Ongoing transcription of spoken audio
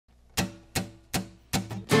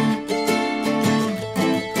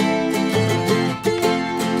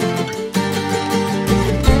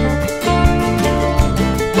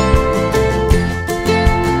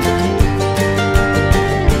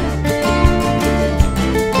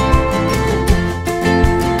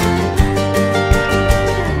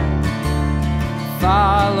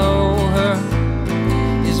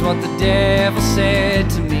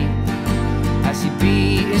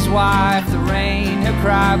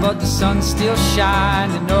cry, but the sun still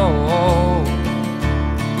shined. And oh,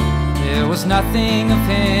 there was nothing of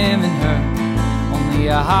him in her, only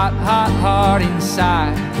a hot, hot heart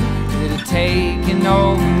inside that had taken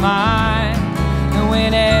over mine. And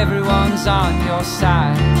when everyone's on your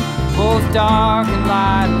side, both dark and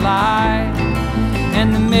light alike,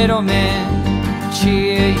 and the middlemen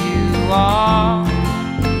cheer you on,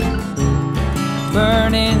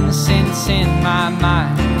 burning sense in my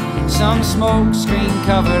mind, some smoke screen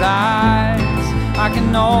covered eyes. I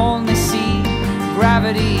can only see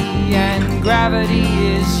gravity, and gravity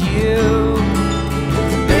is you.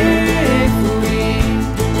 If we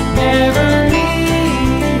never meet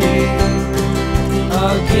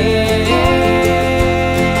again,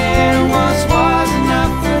 once was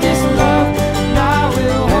enough for this love, and I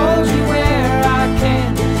will hold you where I can,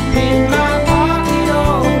 in my pocket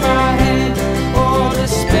or my hand, or the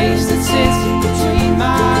space that sits between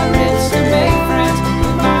my ribs to make friends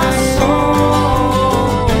with my soul.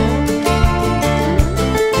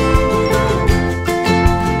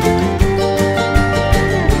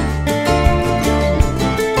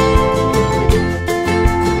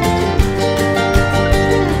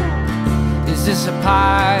 Is this a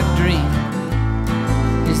pipe dream?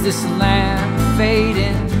 Is this a lamp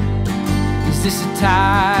fading? Is this a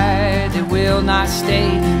tide that will not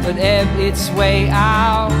stay, but ebb its way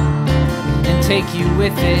out and take you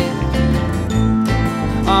with it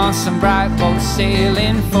on some bright boat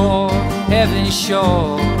sailing for heaven's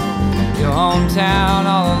shore, your hometown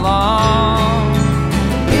all along?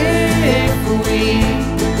 If we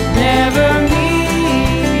never meet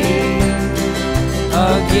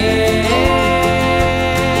again,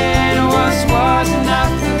 once was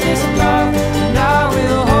enough for this love, and I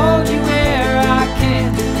will hold you where I can,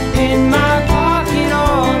 in my pocket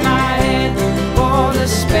or my hand, or the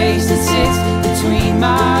space that sits between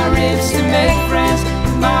my ribs to make friends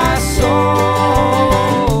with my soul.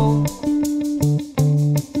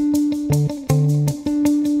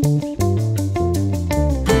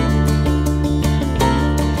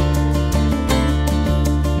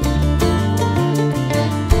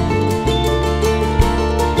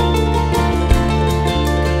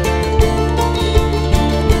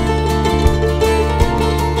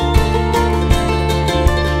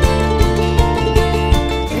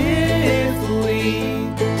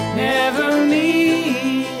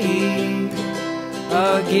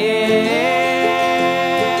 Again,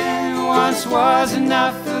 once was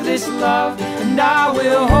enough for this love, and I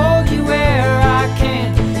will hold you where I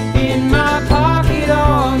can, in my pocket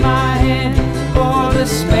or my hand, or the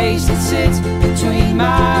space that sits between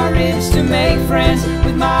my ribs to make friends